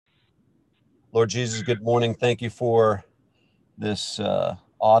Lord Jesus, good morning. Thank you for this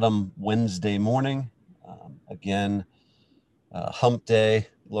autumn Wednesday morning. Again, hump day,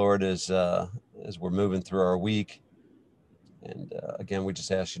 Lord, as we're moving through our week. And again, we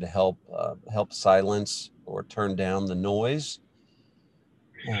just ask you to help silence or turn down the noise.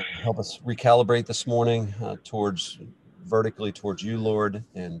 Help us recalibrate this morning towards vertically towards you, Lord.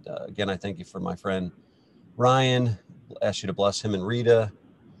 And again, I thank you for my friend Ryan. Ask you to bless him and Rita,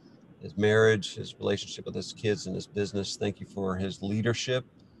 his marriage, his relationship with his kids, and his business. Thank you for his leadership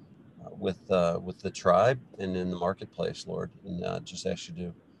with the tribe and in the marketplace, Lord. And just ask you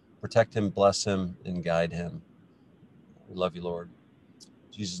to protect him, bless him, and guide him. We love you, Lord.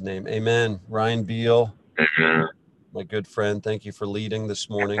 In Jesus' name, amen. Ryan Beal, my good friend, thank you for leading this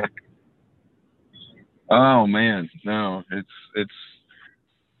morning. Oh man, no, it's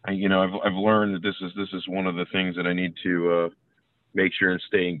I've learned that this is one of the things that I need to make sure and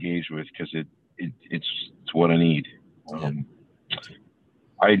stay engaged with because it's what I need. Yeah. Um,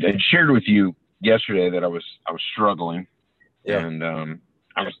 I shared with you yesterday that I was struggling, Yeah. and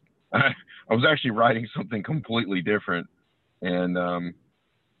I was I was actually writing something completely different, and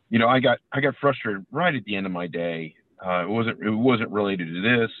I got frustrated right at the end of my day. It wasn't related to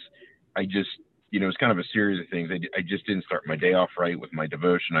this. I just it's kind of a series of things. I just didn't start my day off right with my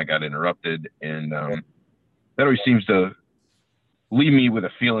devotion. I got interrupted, and Yeah. that always seems to leave me with a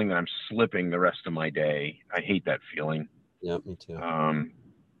feeling that I'm slipping the rest of my day. I hate that feeling. Yeah, me too. Um,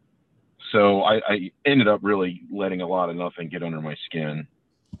 so I ended up really letting a lot of nothing get under my skin.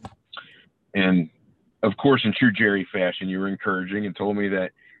 And of course, in true Jerry fashion, you were encouraging and told me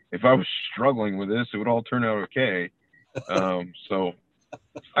that if I was struggling with this, it would all turn out okay. So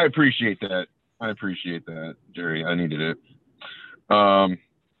I appreciate that. I appreciate that, Jerry. I needed it. Um,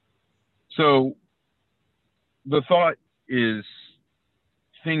 so the thought is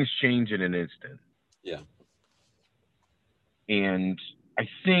things change in an instant. Yeah. And I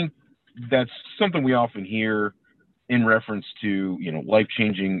think that's something we often hear in reference to, life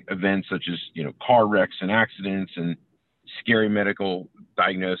changing events such as, car wrecks and accidents and scary medical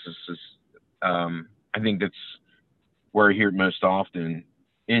diagnoses. I think that's where I hear it most often.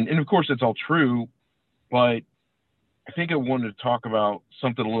 And of course, that's all true. But I think I wanted to talk about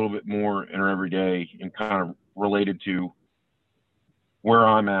something a little bit more in our everyday and kind of related to where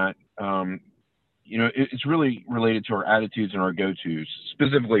I'm at. It's really related to our attitudes and our go tos,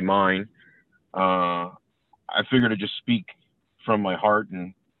 specifically mine. I figured I'd just speak from my heart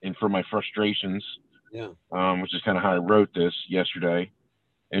and from my frustrations, Yeah. which is kind of how I wrote this yesterday,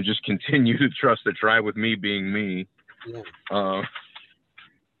 and just continue to trust the tribe with me being me. Yeah. Uh,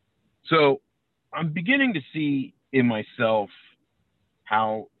 so I'm beginning to see in myself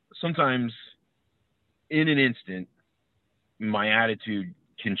how sometimes in an instant my attitude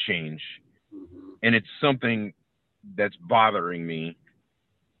can change, Hmm. and it's something that's bothering me.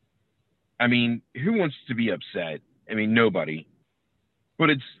 I mean, who wants to be upset? I mean, nobody. But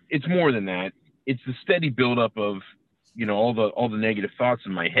it's more than that. It's the steady buildup of all the negative thoughts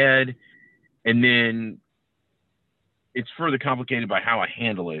in my head, and then it's further complicated by how I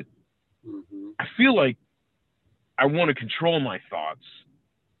handle it. Hmm. I feel like I want to control my thoughts,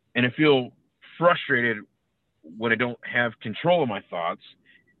 and I feel frustrated when I don't have control of my thoughts,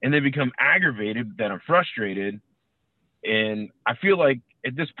 and then become aggravated that I'm frustrated. And I feel like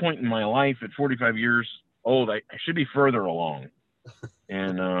at this point in my life, at 45 years old, I should be further along.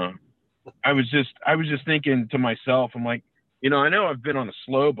 And I was just thinking to myself, I'm like, I know I've been on a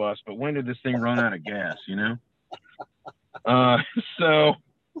slow bus, but when did this thing run out of gas? Uh, so,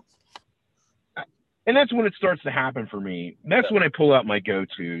 and that's when it starts to happen for me. That's when I pull out my go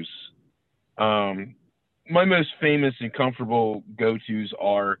tos. Um, my most famous and comfortable go tos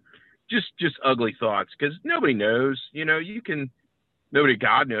are just ugly thoughts because nobody knows. Nobody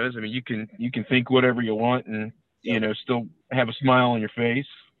God knows. I mean, you can think whatever you want and Yep. still have a smile on your face.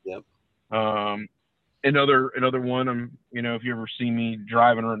 Yep. Um, another one. If you ever see me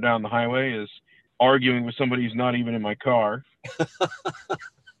driving down the highway, is arguing with somebody who's not even in my car.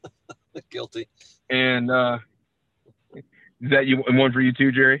 Guilty. And is that you and one for you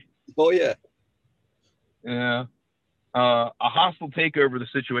too, Jerry? Oh yeah. Yeah. A hostile takeover of the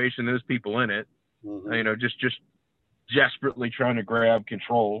situation. Those people in it. Hmm. Just desperately trying to grab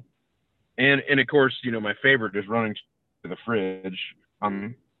control. And of course, my favorite is running to the fridge.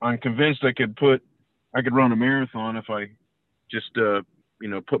 I'm convinced I could run a marathon if I just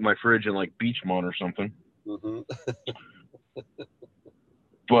put my fridge in like Beachmont or something. Hmm.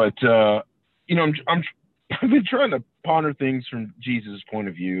 But I'm I've been trying to ponder things from Jesus' point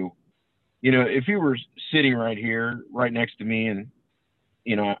of view. If he were sitting right here, right next to me, and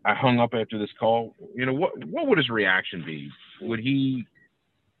I hung up after this call. What would his reaction be? Would he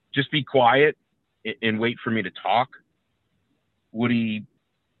just be quiet and wait for me to talk? Would he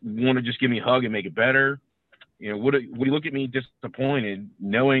want to just give me a hug and make it better? Would he look at me disappointed,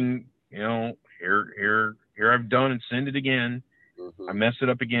 knowing, here I've done and sinned it again. Mm-hmm. I messed it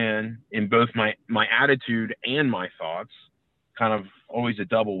up again in both my attitude and my thoughts. Kind of always a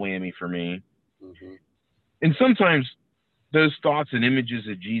double whammy for me. Mm-hmm. And sometimes those thoughts and images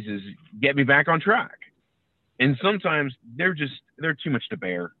of Jesus get me back on track. And sometimes they're too much to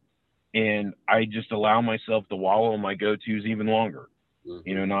bear. And I just allow myself to wallow in my go-tos even longer.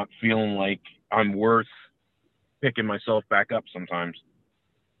 Mm-hmm. Not feeling like I'm worth picking myself back up sometimes.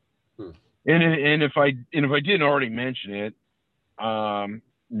 Hmm. And if I didn't already mention it,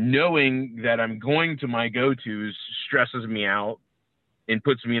 knowing that I'm going to my go-tos stresses me out and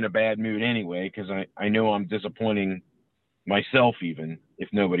puts me in a bad mood anyway, because I know I'm disappointing myself, even if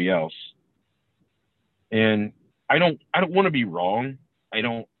nobody else. And I don't want to be wrong. I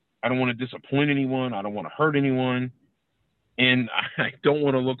don't want to disappoint anyone. I don't want to hurt anyone. And I don't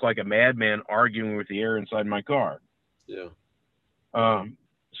want to look like a madman arguing with the air inside my car. Yeah.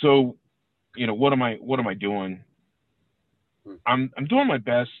 So, what am I doing? I'm doing my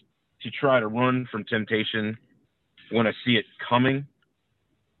best to try to run from temptation when I see it coming.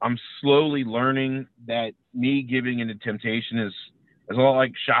 I'm slowly learning that me giving into temptation is a lot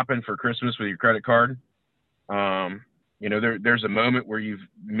like shopping for Christmas with your credit card. There's a moment where you've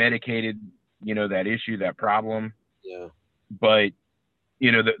medicated, that issue, that problem. Yeah. But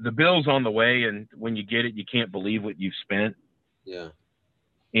the bill's on the way, and when you get it, you can't believe what you've spent. Yeah.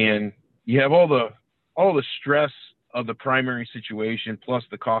 And you have all the stress of the primary situation plus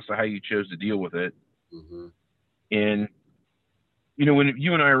the cost of how you chose to deal with it. Mm-hmm. And when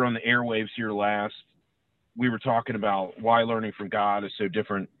you and I were on the airwaves here last, we were talking about why learning from God is so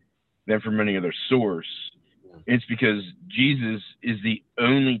different than from any other source. Yeah. It's because Jesus is the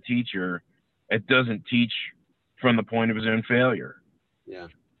only teacher that doesn't teach from the point of his own failure. Yeah.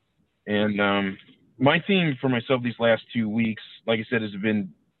 And my theme for myself these last 2 weeks, like I said, has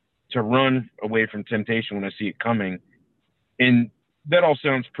been to run away from temptation when I see it coming. And that all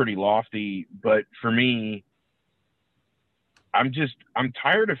sounds pretty lofty, but for me, I'm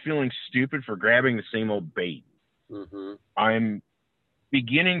tired of feeling stupid for grabbing the same old bait. Mm-hmm. I'm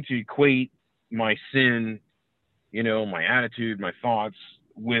beginning to equate my sin, my attitude, my thoughts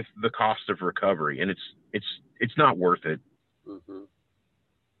with the cost of recovery. And it's not worth it. Mm-hmm.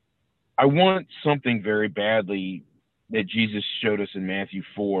 I want something very badly that Jesus showed us in Matthew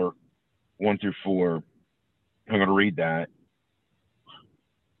 4:1-4. I'm going to read that.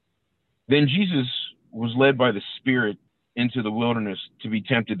 Then Jesus was led by the Spirit into the wilderness to be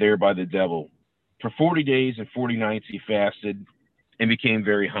tempted there by the devil. For 40 days and 40 nights he fasted and became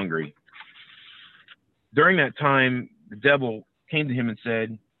very hungry. During that time, the devil came to him and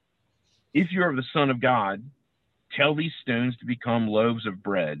said, "If you are the Son of God, tell these stones to become loaves of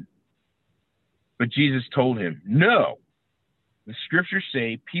bread." But Jesus told him, "No, the scriptures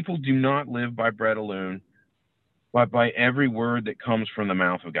say people do not live by bread alone, but by every word that comes from the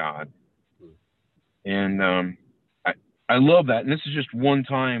mouth of God." And I love that. And this is just one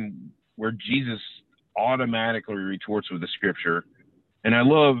time where Jesus automatically retorts with the scripture. And I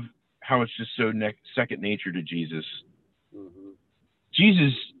love how it's just so second nature to Jesus. Mm-hmm.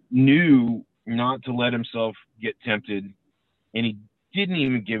 Jesus knew not to let himself get tempted, and he didn't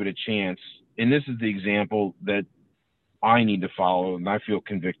even give it a chance. And this is the example that I need to follow and I feel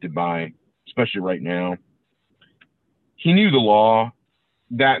convicted by, especially right now. He knew the law.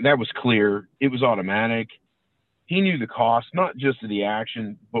 That was clear. It was automatic. He knew the cost, not just of the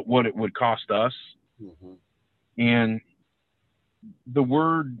action, but what it would cost us. Mm-hmm. And the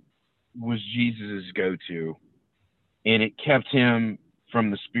word was Jesus' go-to, and it kept him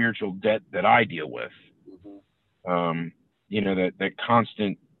from the spiritual debt that I deal with. Mm-hmm. That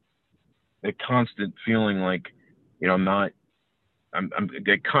constant feeling like, the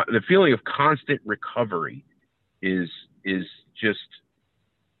feeling of constant recovery is just,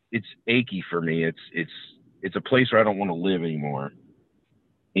 it's achy for me. It's a place where I don't want to live anymore.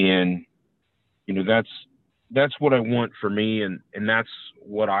 And, that's what I want for me. And that's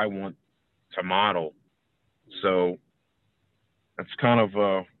what I want to model. So that's kind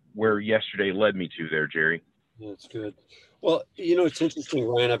of where yesterday led me to there, Jerry. That's good. Well, it's interesting,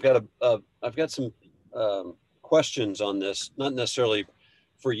 Ryan. I've got some questions on this, not necessarily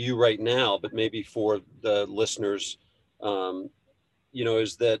for you right now, but maybe for the listeners.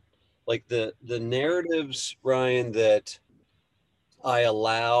 Is that like the narratives, Ryan, that I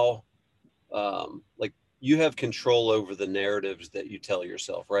allow, like you have control over the narratives that you tell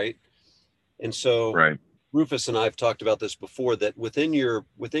yourself, right? And so Right. Rufus and I have talked about this before, that within your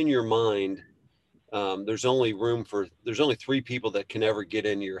mind, there's only three people that can ever get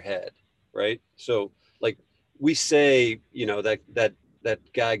in your head, right? So like we say, that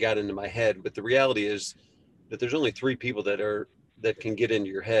guy got into my head, but the reality is that there's only three people that can get into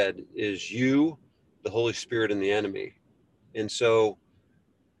your head: is you, the Holy Spirit, and the enemy. And so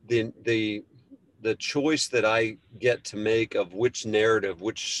the choice that I get to make of which narrative,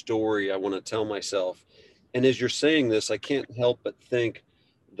 which story I want to tell myself. And as you're saying this, I can't help but think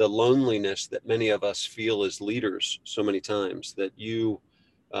the loneliness that many of us feel as leaders so many times, that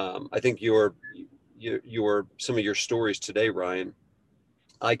I think some of your stories today, Ryan,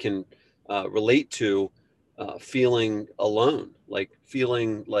 I can relate to, feeling alone, like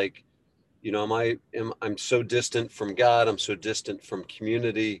feeling like, I'm so distant from God. I'm so distant from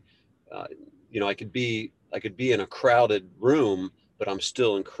community. Uh, I could be in a crowded room, but I'm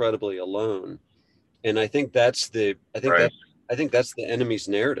still incredibly alone. And Right. I think that's the enemy's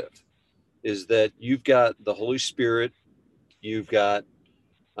narrative, is that you've got the Holy Spirit, you've got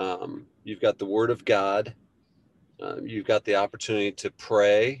the Word of God, you've got the opportunity to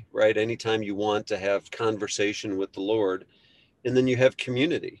pray, right? Anytime you want to have conversation with the Lord, and then you have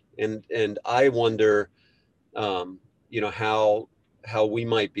community. And I wonder, um, how we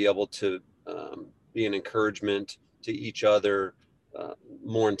might be able to, be an encouragement to each other, uh,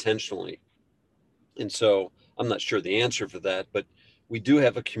 more intentionally. And so I'm not sure the answer for that, but we do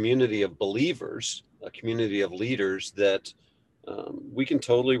have a community of believers, a community of leaders that, we can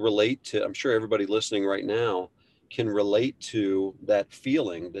totally relate to. I'm sure everybody listening right now can relate to that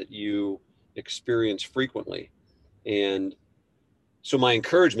feeling that you experience frequently. And so my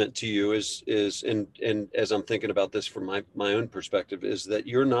encouragement to you is and as I'm thinking about this from my own perspective, is that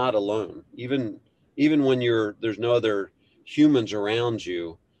you're not alone. Even when there's no other humans around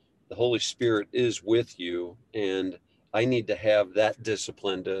you, the Holy Spirit is with you. And I need to have that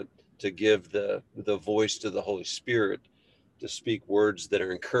discipline to give the voice to the Holy Spirit, to speak words that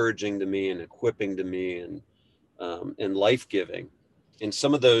are encouraging to me and equipping to me, and life giving. And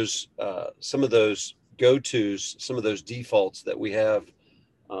some of those go tos, some of those defaults that we have,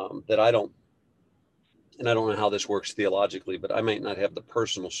 that I don't know how this works theologically, but I might not have the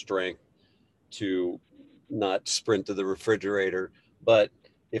personal strength to not sprint to the refrigerator. But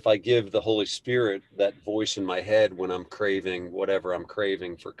if I give the Holy Spirit that voice in my head when I'm craving whatever I'm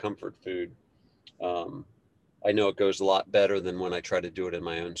craving for comfort food, um, I know it goes a lot better than when I try to do it in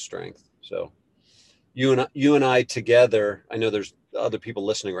my own strength. So you and I together, I know there's other people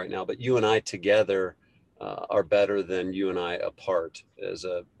listening right now, but you and I together, are better than you and I apart as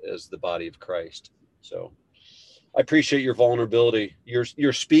the body of Christ. So I appreciate your vulnerability.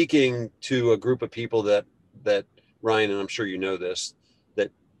 You're speaking to a group of people that Ryan, and I'm sure you know this,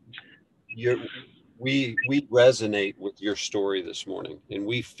 that you're we resonate with your story this morning, and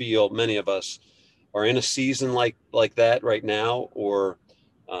we feel many of us are in a season like that right now, or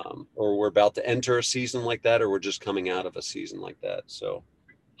we're about to enter a season like that, or we're just coming out of a season like that. So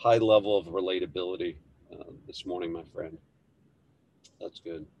high level of relatability, this morning, my friend. That's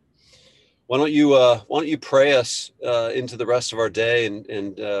good. Why don't you pray us, into the rest of our day,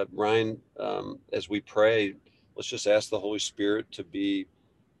 and Ryan, as we pray, let's just ask the Holy Spirit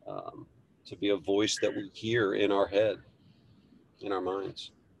um, to be a voice that we hear in our head, in our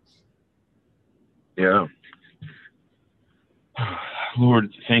minds. Yeah.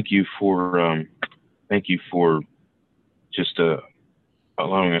 Lord, thank you for just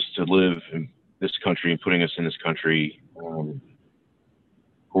allowing us to live in this country and putting us in this country,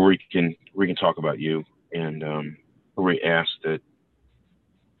 where we can talk about you, and where we ask that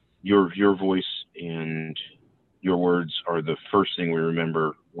your voice and your words are the first thing we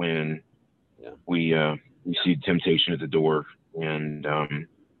remember when Yeah. we see temptation at the door, and Yeah.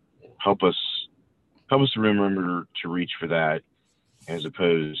 help us to remember to reach for that, as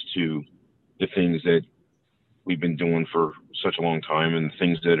opposed to the things that we've been doing for such a long time, and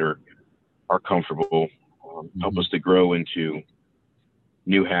things that are comfortable. Help Mm-hmm. us to grow into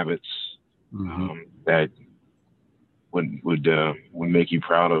new habits, Mm-hmm. that would make you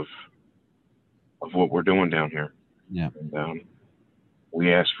proud of what we're doing down here. Yeah. And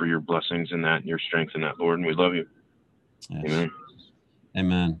we ask for your blessings in that and your strength in that, Lord, and we love you. Yes. Amen.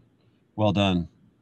 Amen. Well done.